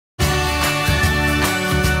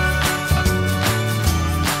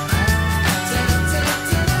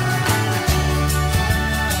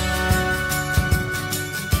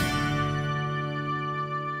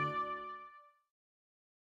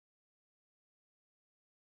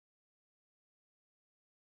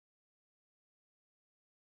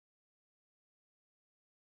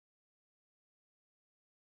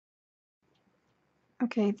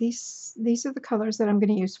Okay, these are the colors that I'm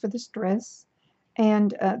going to use for this dress.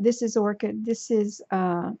 And this is orchid, this is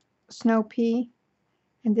snow pea,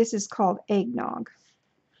 and this is called eggnog.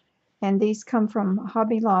 And these come from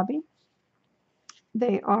Hobby Lobby.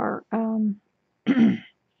 They are,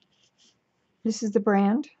 this is the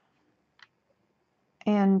brand,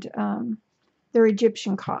 and they're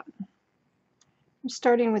Egyptian cotton. I'm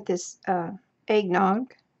starting with this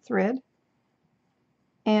eggnog thread,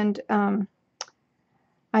 and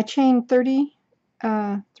I chained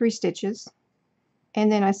 33 stitches, and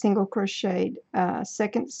then I single crocheted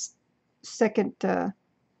second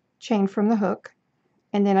chain from the hook,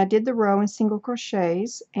 and then I did the row in single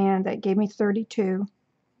crochets, and that gave me 32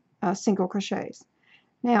 single crochets.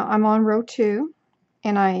 Now I'm on row 2,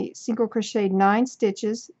 and I single crocheted 9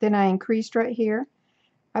 stitches, then I increased right here.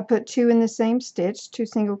 I put 2 in the same stitch, 2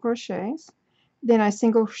 single crochets, then I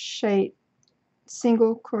single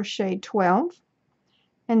crochet 12,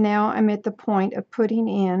 and now I'm at the point of putting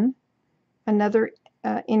in another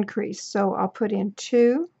increase. So I'll put in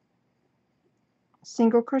 2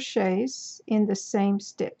 single crochets in the same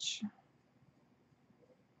stitch.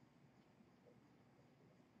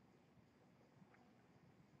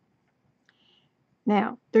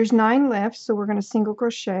 Now there's 9 left, so we're going to single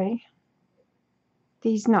crochet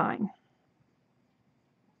these 9.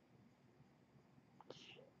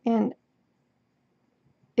 And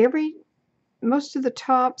most of the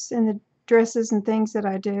tops and the dresses and things that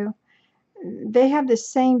I do, they have the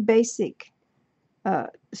same basic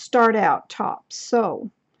start out top.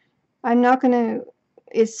 So I'm not going to,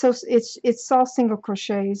 it's all single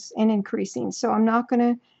crochets and increasing, so I'm not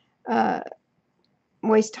going to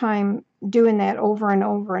waste time doing that over and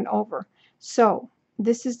over and over. So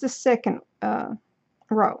this is the second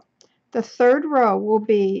row. The third row will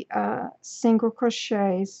be single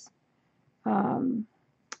crochets,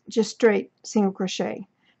 just straight single crochet.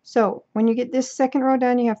 So when you get this second row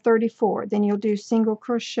done, you have 34. Then you'll do single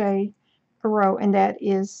crochet a row, and that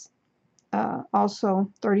is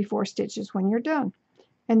also 34 stitches when you're done.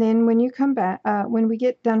 And then when you come back, when we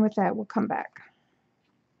get done with that, we'll come back.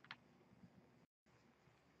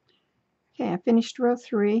 Okay, I finished row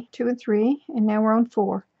 2 and 3, and now we're on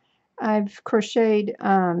 4. I've crocheted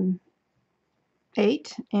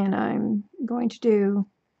 8, and I'm going to do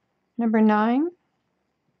number 9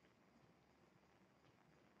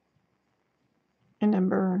 and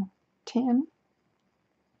number 10.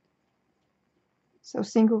 So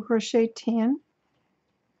single crochet 10,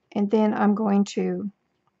 and then I'm going to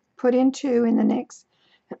put in 2 in the next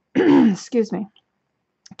excuse me,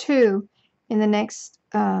 2 in the next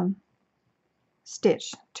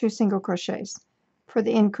stitch, 2 single crochets for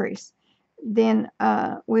the increase. Then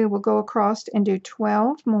we will go across and do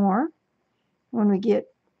 12 more. When we get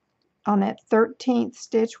on that 13th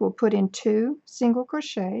stitch, we'll put in 2 single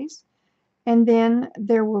crochets, and then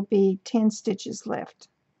there will be 10 stitches left.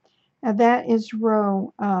 Now that is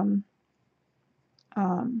row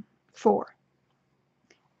 4.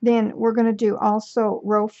 Then we're going to do also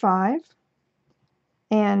row 5,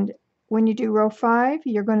 and when you do row 5,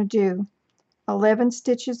 you're going to do 11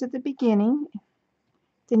 stitches at the beginning,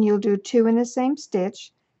 then you'll do 2 in the same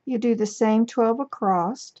stitch, you do the same 12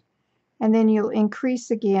 across, and then you'll increase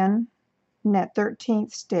again in that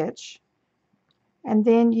 13th stitch, and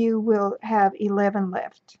then you will have 11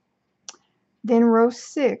 left. Then row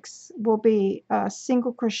 6 will be a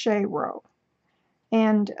single crochet row,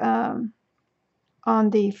 and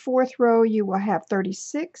on the 4th row you will have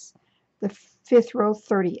 36, the 5th row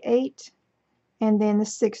 38, and then the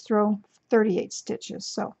 6th row 38 stitches.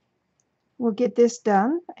 So we'll get this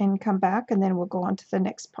done and come back, and then we'll go on to the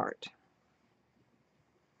next part.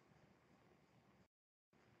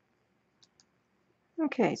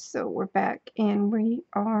 Okay, so we're back, and we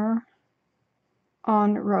are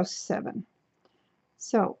on row 7.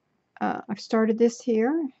 So I've started this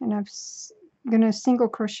here, and I'm going to single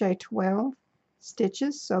crochet 12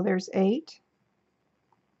 stitches. So there's 8,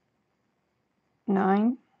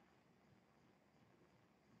 9,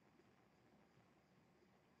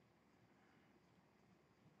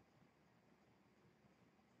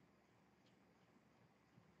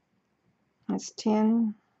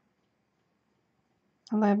 10,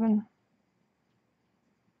 11,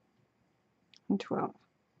 and 12.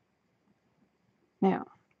 Now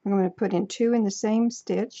I'm going to put in 2 in the same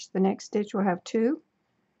stitch. The next stitch will have 2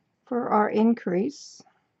 for our increase.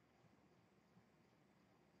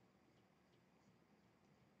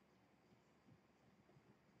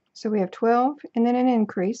 So we have 12 and then an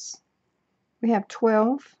increase. We have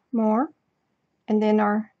 12 more, and then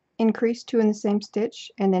our increase, 2 in the same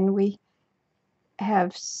stitch, and then we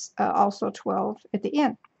have also 12 at the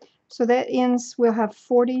end. So that ends, we'll have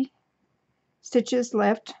 40 stitches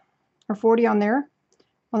left, or 40 on there,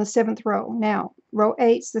 on the 7th row. Now, row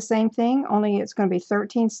 8's the same thing, only it's going to be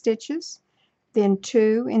 13 stitches, then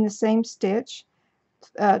 2 in the same stitch,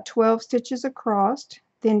 12 stitches across,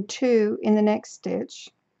 then 2 in the next stitch,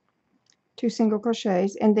 2 single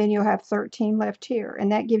crochets, and then you'll have 13 left here, and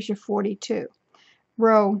that gives you 42.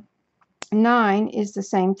 Row 9 is the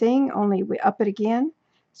same thing, only we up it again,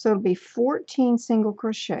 so it'll be 14 single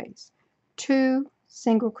crochets, 2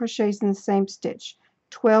 single crochets in the same stitch,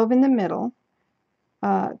 12 in the middle,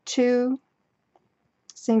 2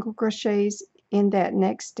 single crochets in that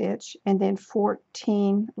next stitch, and then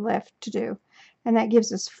 14 left to do, and that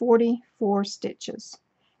gives us 44 stitches.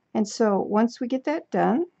 And so once we get that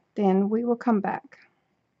done, then we will come back.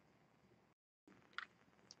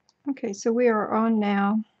 Okay, so we are on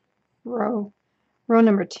now row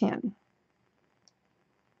number 10,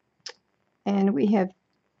 and we have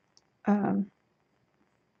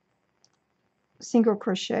single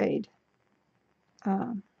crocheted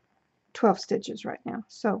 12 stitches right now.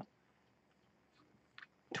 So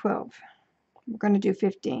 12, we're going to do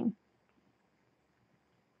 15,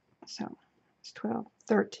 so it's 12,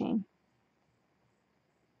 13,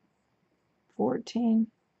 14,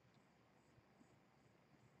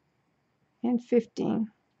 and 15,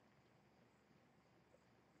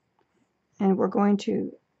 and we're going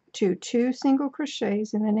to do 2 single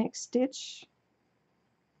crochets in the next stitch.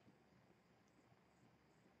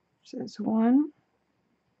 So it's 1,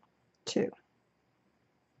 2.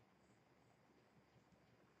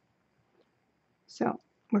 So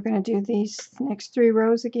we're going to do these next 3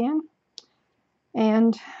 rows again,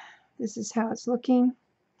 and this is how it's looking.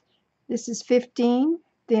 This is 15,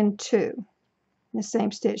 then 2 in the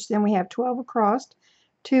same stitch. Then we have 12 across,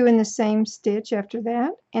 2 in the same stitch after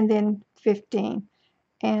that, and then 15.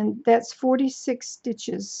 And that's 46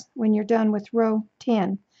 stitches when you're done with row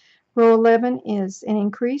 10. Row 11 is an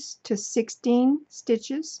increase to 16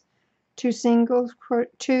 stitches, 2 single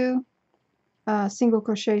crochets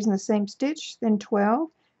in the same stitch, then 12,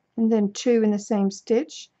 and then 2 in the same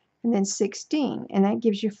stitch, and then 16, and that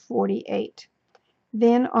gives you 48.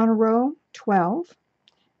 Then on row 12,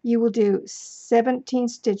 you will do 17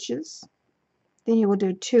 stitches, then you will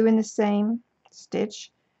do 2 in the same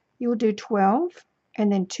stitch, you will do 12, and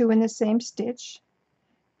then 2 in the same stitch,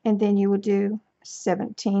 and then you will do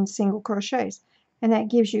 17 single crochets, and that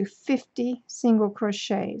gives you 50 single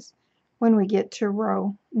crochets when we get to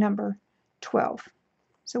row number 12.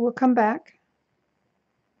 So we'll come back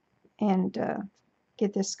and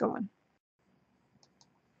get this going.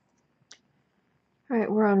 All right,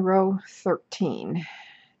 we're on row 13,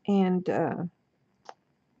 and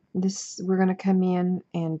we're going to come in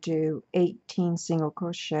and do 18 single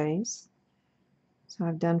crochets. So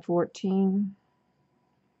I've done 14,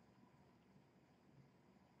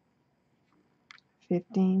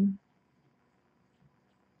 15,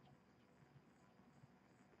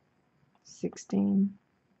 16,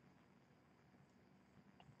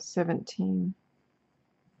 17,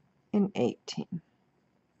 and 18.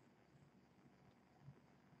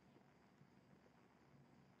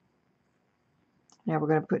 Now we're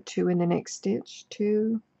going to put 2 in the next stitch,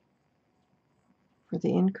 2 for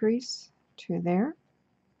the increase, 2 there.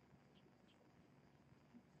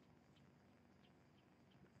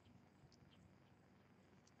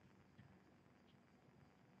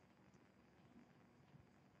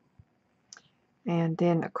 And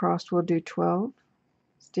then across we'll do 12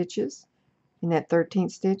 stitches. In that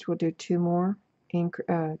 13th stitch we'll do 2 more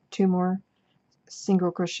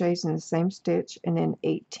single crochets in the same stitch, and then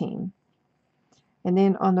 18. And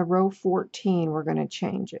then on the row 14 we're going to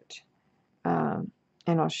change it, and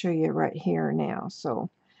I'll show you right here now. So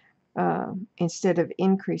instead of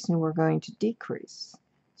increasing, we're going to decrease.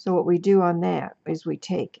 So what we do on that is we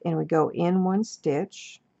take and we go in 1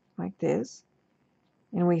 stitch like this,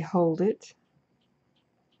 and we hold it,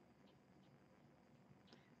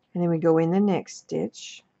 and then we go in the next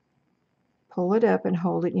stitch, pull it up and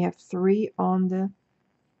hold it, and you have 3 on the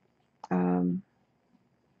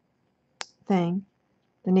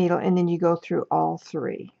the needle, and then you go through all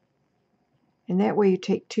 3, and that way you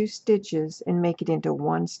take 2 stitches and make it into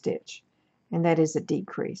 1 stitch, and that is a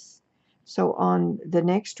decrease. So on the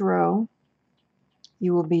next row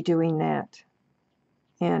you will be doing that,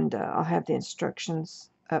 and I'll have the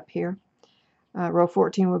instructions up here. Row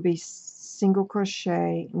 14 will be single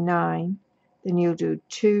crochet 9, then you'll do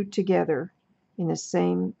 2 together in the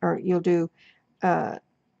same, or you'll do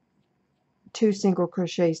 2 single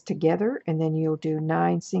crochets together, and then you'll do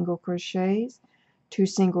 9 single crochets, 2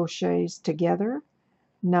 single crochets together,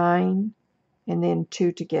 9, and then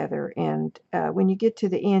 2 together, and when you get to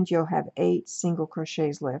the end you'll have 8 single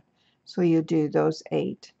crochets left, so you'll do those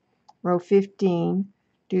 8. Row 15,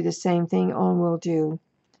 do the same thing, and we'll do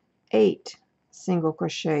 8 single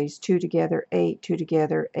crochets, 2 together, 8, 2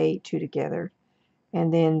 together, 8, 2 together,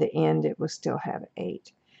 and then the end it will still have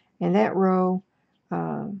 8. And that row,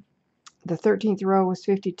 the 13th row was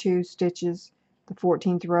 52 stitches, the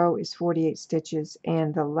 14th row is 48 stitches,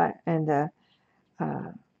 and the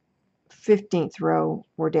 15th row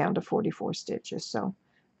we're down to 44 stitches. So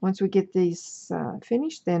once we get these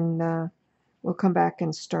finished, then we'll come back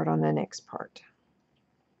and start on the next part.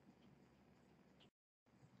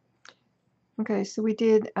 Okay, so we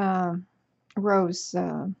did rows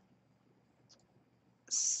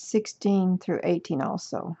 16 through 18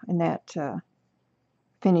 also, and that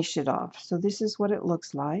finished it off. So this is what it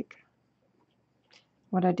looks like.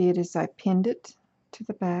 What I did is I pinned it to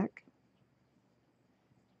the back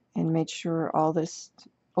and made sure all this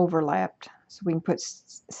overlapped so we can put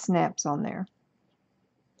snaps on there,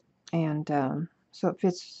 and so it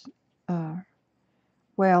fits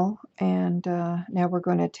well. And now we're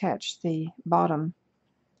going to attach the bottom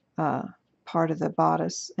part of the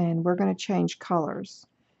bodice, and we're going to change colors,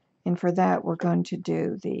 and for that we're going to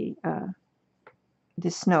do the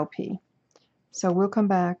snow pea. So we'll come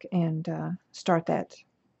back and start that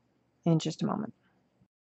in just a moment.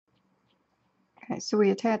 Okay, so we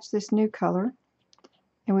attached this new color,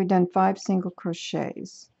 and we've done 5 single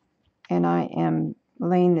crochets, and I am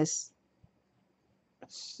laying this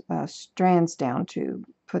strands down to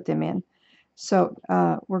put them in. So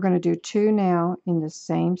we're going to do 2 now in the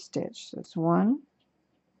same stitch. So it's 1,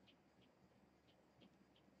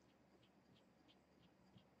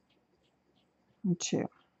 and 2.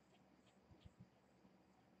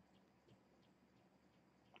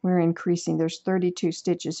 We're increasing. There's 32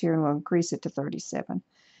 stitches here, and we'll increase it to 37.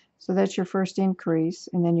 So that's your first increase,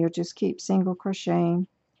 and then you'll just keep single crocheting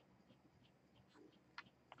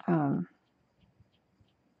in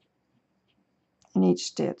each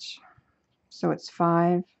stitch. So it's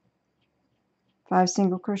 5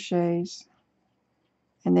 single crochets,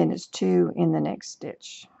 and then it's 2 in the next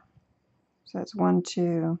stitch. So that's 1,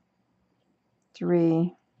 2,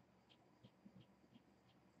 3,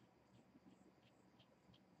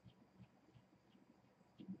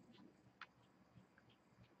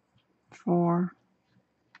 4, 5.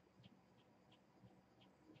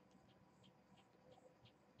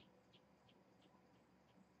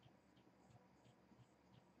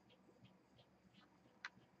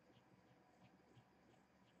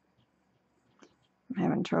 I'm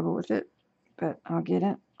having trouble with it, but I'll get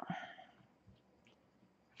it.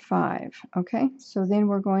 5. Okay, so then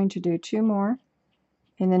we're going to do 2 more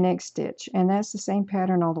in the next stitch, and that's the same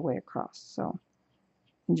pattern all the way across. So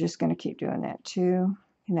I'm just going to keep doing that. 2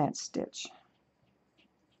 in that stitch.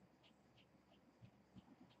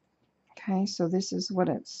 Okay, so this is what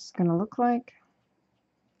it's going to look like.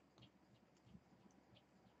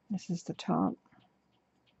 This is the top.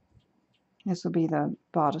 This will be the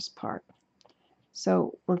bodice part.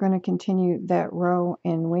 So we're going to continue that row,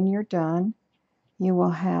 and when you're done, you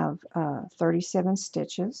will have 37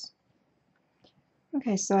 stitches.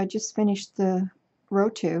 Okay, so I just finished the row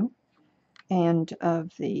 2 and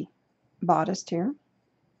of the bodice here,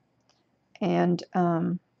 and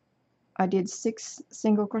I did 6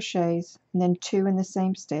 single crochets, and then 2 in the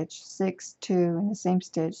same stitch, 6, 2 in the same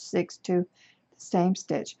stitch, 6, 2, the same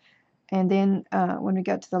stitch. And then when we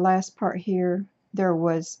got to the last part here, there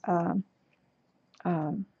was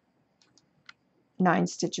 9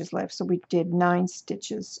 stitches left. So we did 9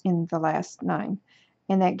 stitches in the last 9,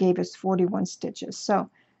 and that gave us 41 stitches. So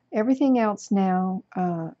everything else now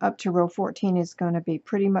up to row 14 is going to be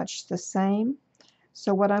pretty much the same.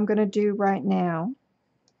 So what I'm going to do right now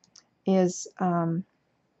is I'm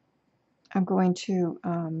going to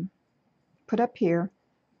put up here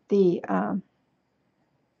the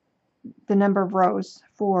number of rows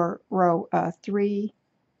for row 3,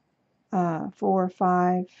 4,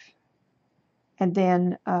 5, and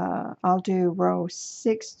then I'll do row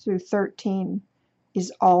 6 through 13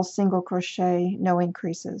 is all single crochet, no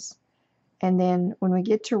increases. And then when we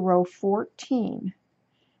get to row 14,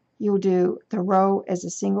 you'll do the row as a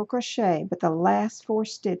single crochet, but the last 4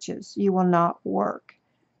 stitches you will not work.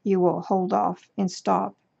 You will hold off and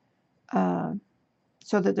stop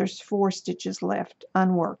so that there's 4 stitches left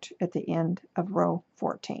unworked at the end of row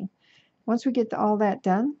 14. Once we get all that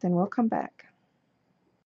done, then we'll come back.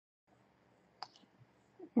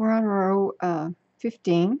 We're on row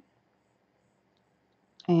 15,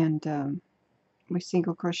 and we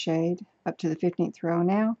single crocheted up to the 15th row.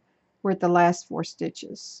 Now we're at the last 4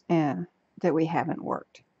 stitches that we haven't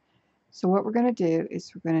worked. So what we're going to do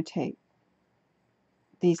is we're going to take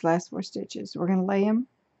these last 4 stitches, we're going to lay them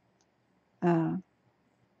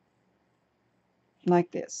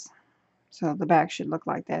like this. So the back should look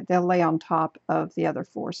like that. They'll lay on top of the other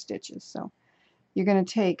 4 stitches. So you're going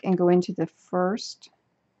to take and go into the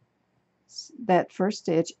that first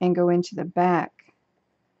stitch and go into the back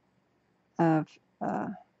of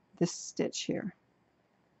this stitch here,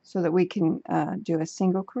 so that we can do a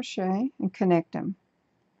single crochet and connect them.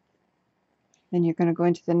 Then you're going to go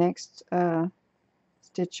into the next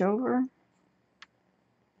stitch over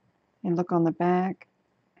and look on the back.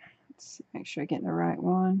 Let's make sure I get the right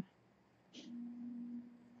one.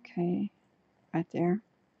 Okay, right there.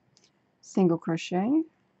 Single crochet.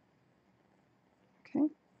 Okay,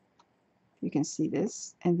 you can see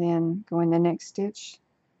this, and then go in the next stitch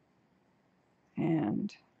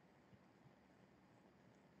and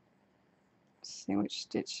see which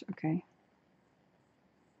stitch. Okay,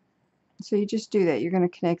 so you just do that. You're going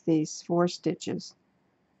to connect these 4 stitches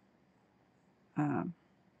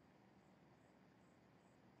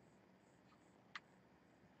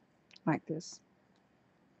like this,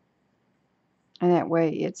 and that way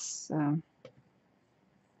it's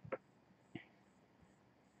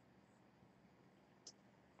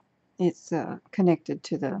connected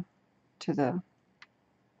to the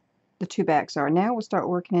 2 backs are. Now we'll start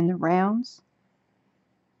working in the rounds,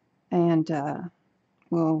 and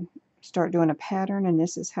we'll start doing a pattern, and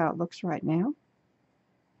this is how it looks right now.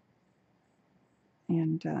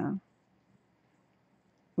 And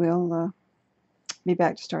we'll be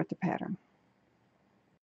back to start the pattern.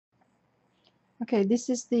 Okay, this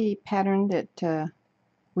is the pattern that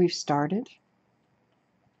we've started.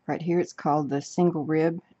 Right here it's called the single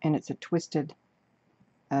rib, and it's a twisted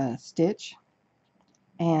stitch.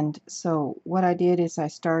 And so what I did is I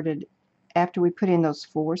started, after we put in those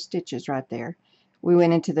 4 stitches right there, we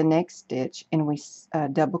went into the next stitch and we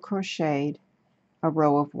double crocheted a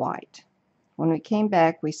row of white. When we came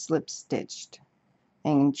back, we slip stitched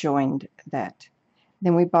and joined that.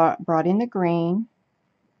 Then we brought in the green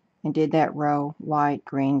and did that row, white,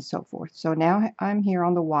 green, so forth. So now I'm here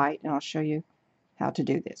on the white, and I'll show you how to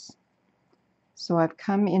do this. So I've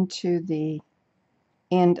come into the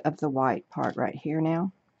end of the white part right here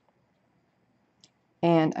now,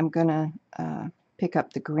 and I'm gonna pick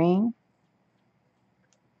up the green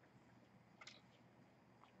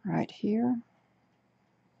right here.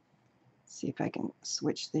 See if I can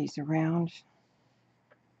switch these around.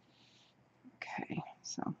 Okay,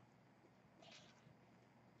 so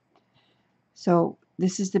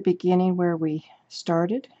this is the beginning where we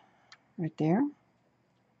started, right there.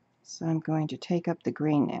 So I'm going to take up the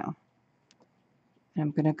green now, and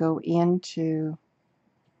I'm going to go into,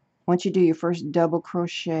 once you do your first double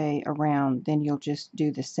crochet around, then you'll just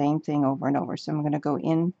do the same thing over and over. So I'm going to go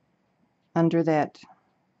in under that,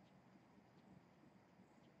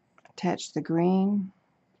 attach the green,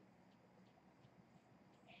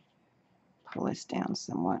 pull this down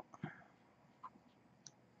somewhat.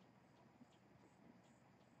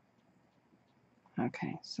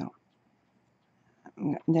 Okay, so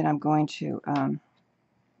then I'm going to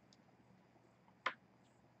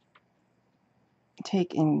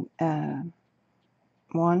take in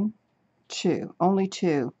 1, 2, only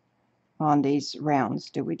 2 on these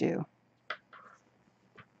rounds do we do.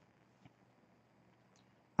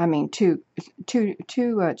 I mean two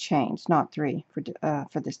chains, not 3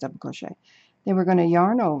 for this double crochet. Then we're going to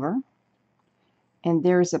yarn over, and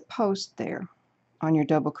there's a post there on your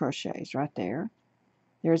double crochets right there.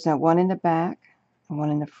 There's one in the back and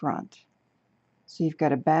one in the front. So you've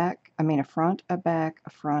got a front, a back,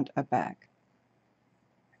 a front, a back.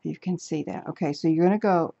 If you can see that. Okay, so you're going to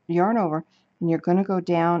go yarn over, and you're going to go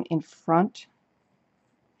down in front,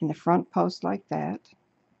 in the front post like that.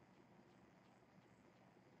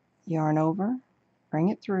 Yarn over, bring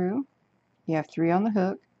it through. You have 3 on the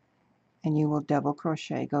hook, and you will double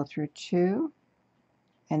crochet. Go through 2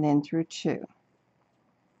 and then through 2.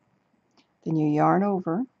 Then you yarn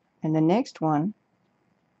over, and the next one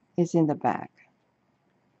is in the back.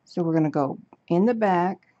 So we're going to go in the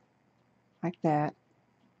back like that,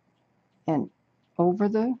 and over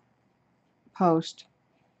the post,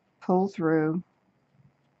 pull through,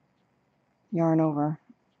 yarn over,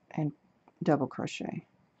 and double crochet.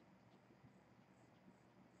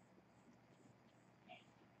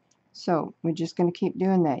 So we're just going to keep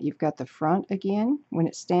doing that. You've got the front again. When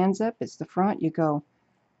it stands up, it's the front. You go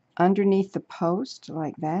underneath the post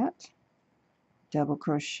like that, double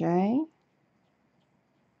crochet,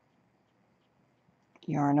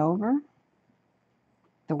 yarn over.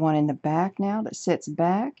 The one in the back now that sits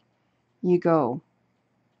back, you go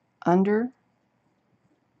under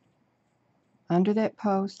under that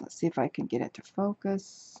post. Let's see if I can get it to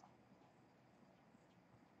focus.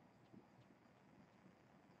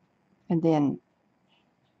 And then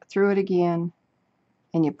through it again,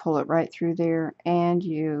 and you pull it right through there, and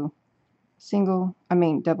you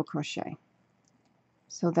double crochet.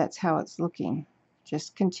 So that's how it's looking.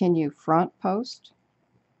 Just continue front post,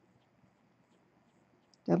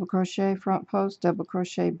 double crochet, front post, double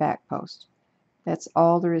crochet, back post. That's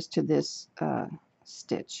all there is to this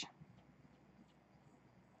stitch.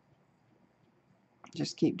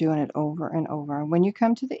 Just keep doing it over and over. When you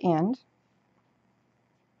come to the end,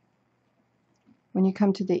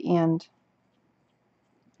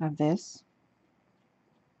 of this,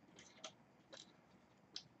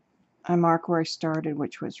 I mark where I started,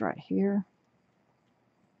 which was right here.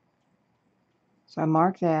 So I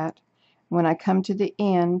mark that. When I come to the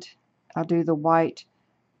end, I'll do the white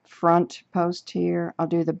front post here. I'll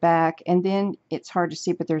do the back, and then it's hard to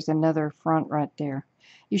see, but there's another front right there.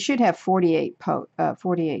 You should have 48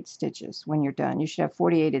 stitches when you're done. You should have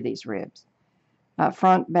 48 of these ribs.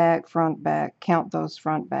 Front, back, count those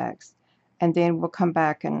front backs. And then we'll come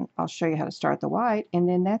back and I'll show you how to start the white, and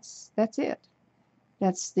then that's it.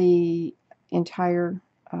 That's the entire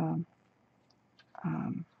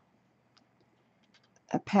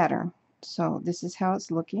pattern. So this is how it's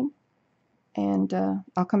looking, and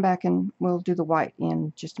I'll come back and we'll do the white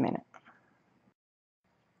in just a minute.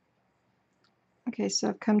 Okay, so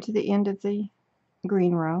I've come to the end of the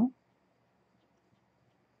green row.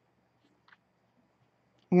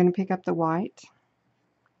 I'm going to pick up the white.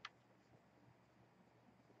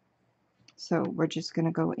 So we're just going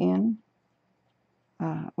to go in.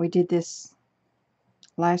 We did this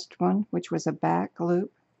last one, which was a back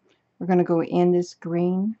loop. We're going to go in this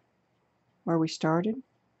green where we started,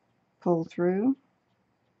 pull through,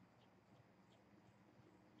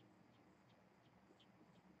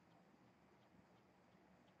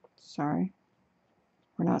 sorry,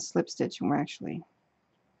 we're not slip stitching, we're actually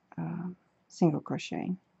single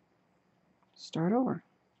crocheting. Start over.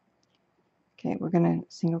 Okay, we're going to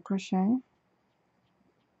single crochet.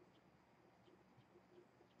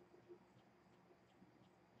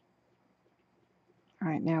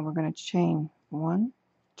 Alright, now we're going to chain 1,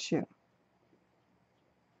 2.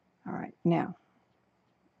 Alright, now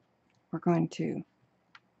we're going to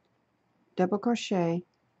double crochet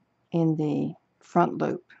in the front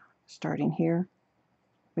loop, starting here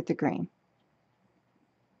with the green.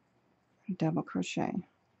 Double crochet.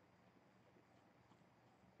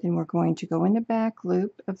 Then we're going to go in the back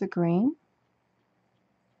loop of the green,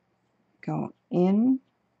 go in,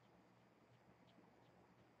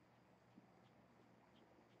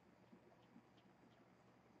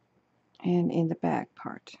 and in the back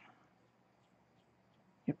part.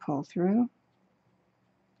 You pull through,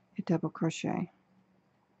 you double crochet.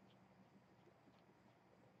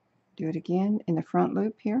 Do it again in the front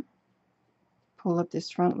loop here. Pull up this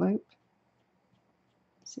front loop.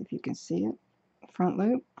 See if you can see it. Front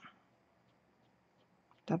loop,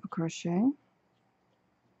 double crochet.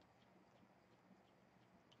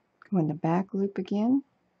 Go in the back loop again,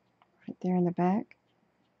 right there in the back.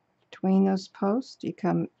 Between those posts, you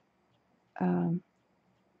come,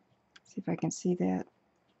 see if I can see that,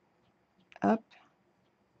 up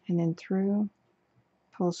and then through,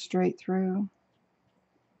 pull straight through,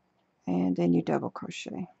 and then you double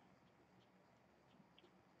crochet.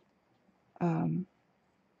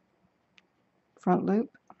 Front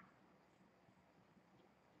loop,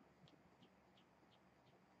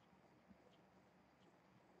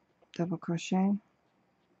 double crochet,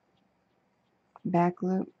 back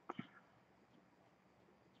loop,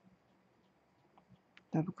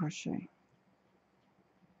 double crochet.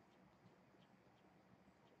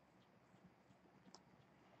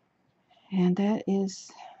 And that is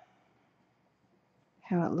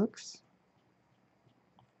how it looks.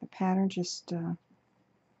 The pattern just,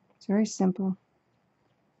 it's very simple.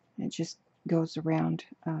 It just goes around,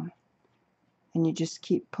 and you just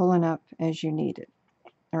keep pulling up as you need it,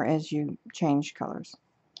 or as you change colors.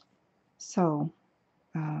 So,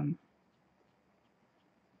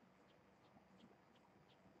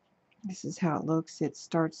 this is how it looks. It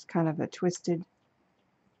starts kind of a twisted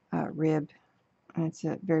rib, and it's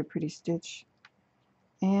a very pretty stitch.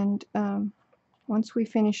 And once we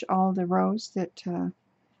finish all the rows that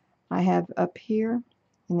I have up here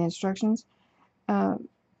in the instructions,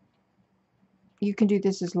 you can do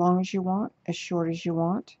this as long as you want, as short as you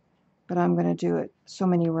want, but I'm going to do it so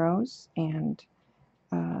many rows, and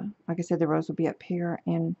like I said, the rows will be up here,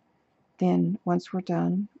 and then once we're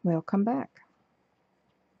done, we'll come back.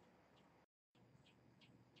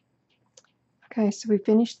 Okay, so we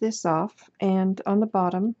finished this off, and on the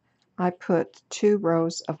bottom I put 2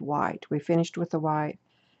 rows of white. We finished with the white,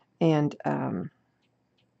 and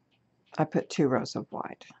I put 2 rows of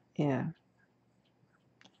white. Yeah.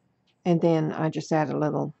 And then I just add a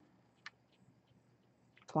little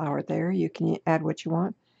flower there. You can add what you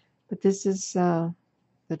want. But this is the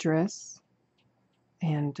dress,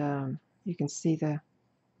 and you can see the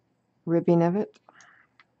ribbing of it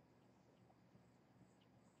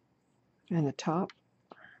and the top.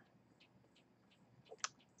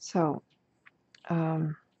 So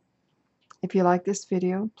if you like this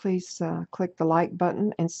video, please click the like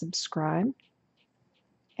button and subscribe,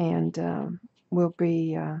 and we'll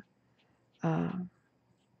be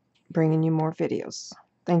bringing you more videos.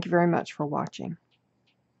 Thank you very much for watching.